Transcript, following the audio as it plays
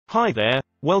Hi there,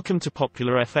 welcome to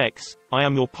PopularFX. I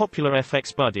am your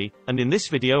PopularFX buddy, and in this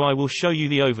video I will show you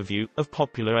the overview of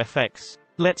PopularFX.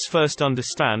 Let's first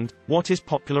understand, what is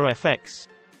PopularFX?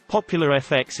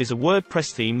 PopularFX is a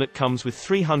WordPress theme that comes with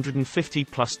 350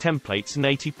 plus templates and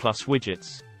 80 plus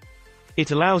widgets.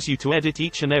 It allows you to edit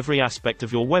each and every aspect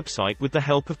of your website with the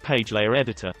help of Pagelayer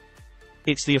editor.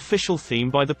 It's the official theme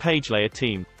by the Pagelayer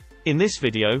team. In this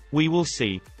video, we will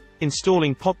see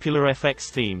installing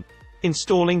PopularFX theme,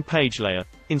 installing Pagelayer,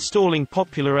 installing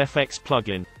PopularFX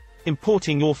plugin,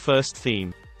 importing your first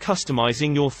theme,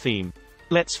 customizing your theme.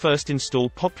 Let's first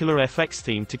install PopularFX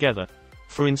theme together.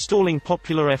 For installing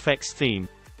PopularFX theme,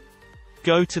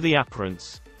 go to the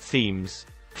Appearance, Themes,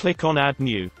 click on Add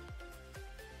New.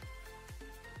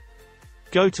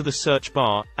 Go to the search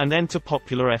bar, and enter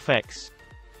PopularFX.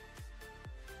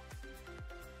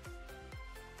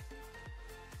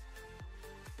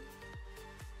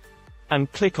 And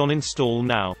click on Install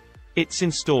Now. It's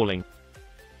installing.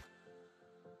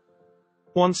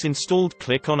 Once installed,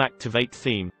 click on Activate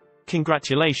Theme.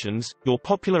 Congratulations, your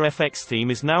PopularFX theme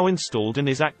is now installed and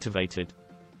is activated.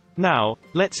 Now,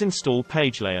 let's install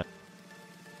Pagelayer.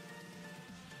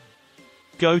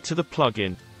 Go to the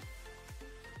plugin.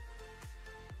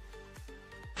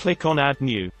 Click on Add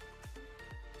New.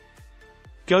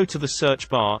 Go to the search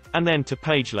bar, and enter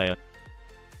Pagelayer.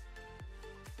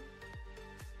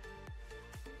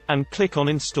 And click on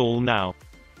Install Now.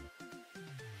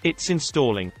 It's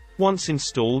installing. Once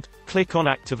installed, click on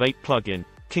Activate Plugin.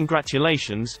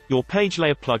 Congratulations, your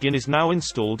Pagelayer plugin is now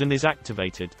installed and is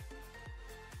activated.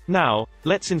 Now,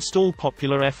 let's install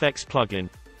PopularFX plugin.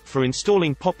 For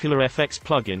installing PopularFX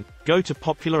plugin, go to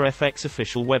PopularFX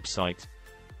official website.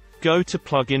 Go to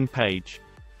Plugin page.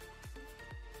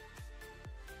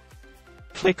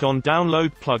 Click on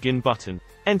Download Plugin button.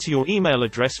 Enter your email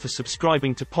address for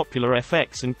subscribing to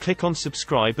PopularFX and click on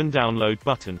Subscribe and Download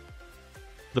button.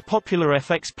 The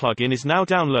PopularFX plugin is now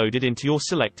downloaded into your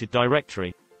selected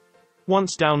directory.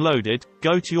 Once downloaded,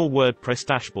 go to your WordPress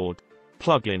dashboard.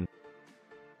 Plugin.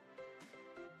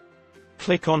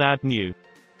 Click on Add New.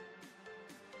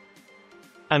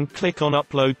 And click on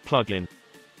Upload Plugin.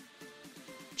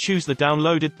 Choose the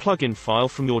downloaded plugin file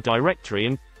from your directory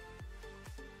and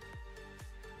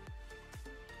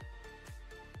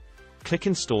click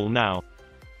Install Now.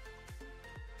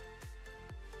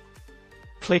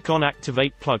 Click on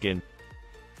Activate Plugin.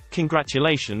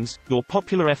 Congratulations, your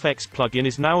PopularFX plugin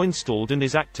is now installed and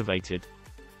is activated.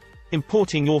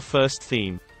 Importing your first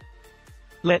theme.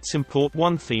 Let's import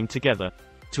one theme together.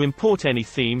 To import any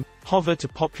theme, hover to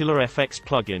PopularFX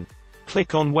plugin.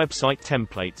 Click on Website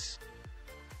Templates.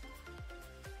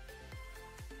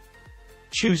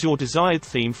 Choose your desired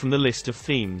theme from the list of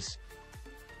themes.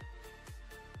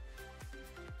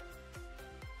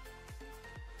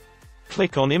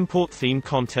 Click on Import Theme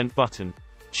Content button.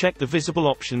 Check the visible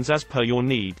options as per your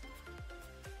need.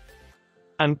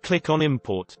 And click on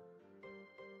Import.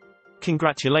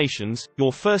 Congratulations,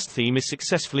 your first theme is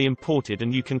successfully imported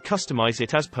and you can customize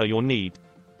it as per your need.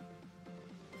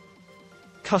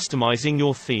 Customizing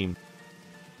your theme.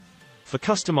 For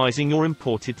customizing your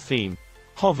imported theme,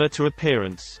 hover to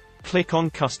Appearance. Click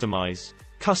on Customize.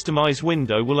 Customize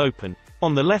window will open.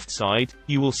 On the left side,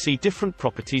 you will see different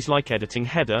properties like editing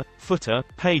header, footer,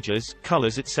 pages,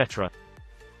 colors, etc.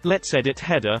 Let's edit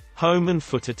header, home and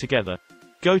footer together.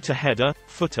 Go to Header,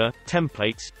 Footer,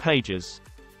 Templates, Pages.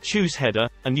 Choose Header,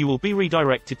 and you will be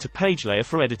redirected to Pagelayer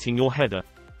for editing your header.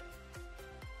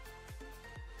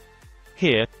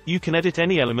 Here, you can edit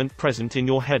any element present in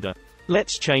your header.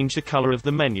 Let's change the color of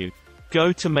the menu.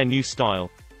 Go to Menu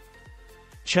Style.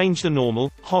 Change the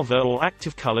normal, hover or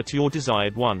active color to your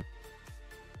desired one.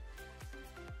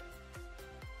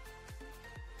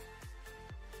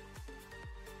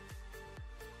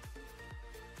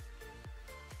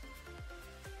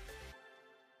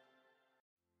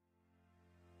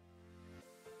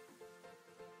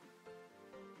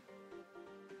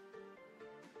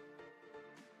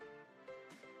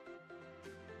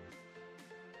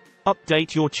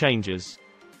 Update your changes.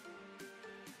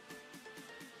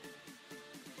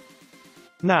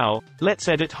 Now, let's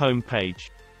edit home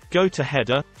page. Go to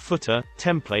Header, Footer,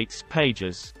 Templates,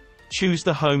 Pages. Choose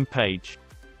the home page.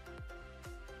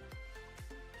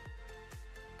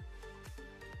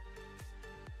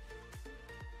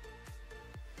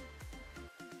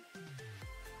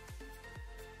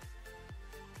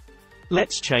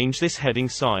 Let's change this heading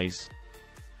size.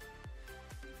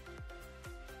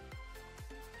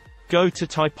 Go to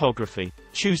Typography.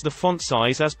 Choose the font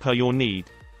size as per your need.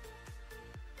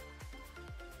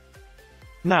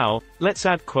 Now, let's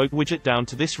add quote widget down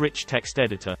to this rich text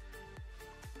editor.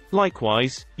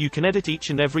 Likewise, you can edit each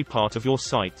and every part of your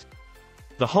site.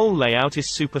 The whole layout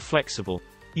is super flexible.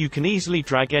 You can easily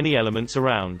drag any elements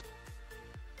around.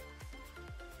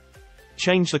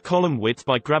 Change the column width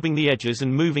by grabbing the edges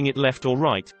and moving it left or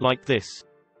right, like this.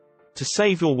 To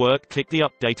save your work, click the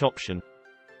Update option.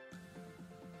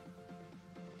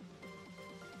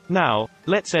 Now,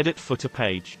 let's edit footer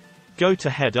page. Go to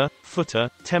Header, Footer,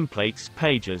 Templates,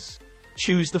 Pages.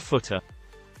 Choose the footer.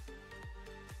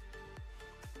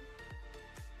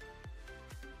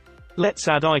 Let's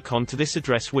add icon to this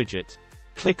address widget.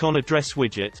 Click on Address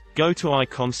widget, go to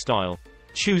Icon Style.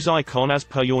 Choose icon as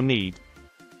per your need.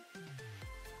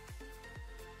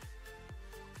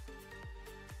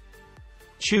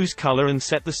 Choose color and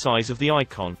set the size of the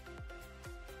icon.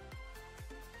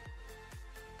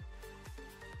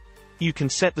 You can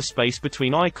set the space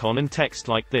between icon and text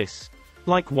like this.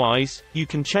 Likewise, you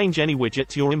can change any widget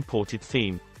to your imported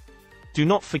theme. Do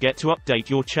not forget to update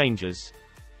your changes.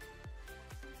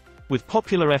 With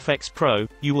PopularFX Pro,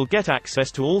 you will get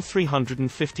access to all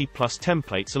 350 plus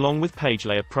templates along with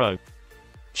Pagelayer Pro.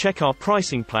 Check our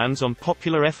pricing plans on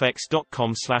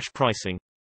popularfx.com/pricing.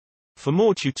 For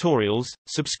more tutorials,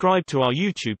 subscribe to our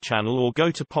YouTube channel or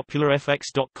go to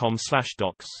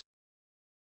popularfx.com/docs.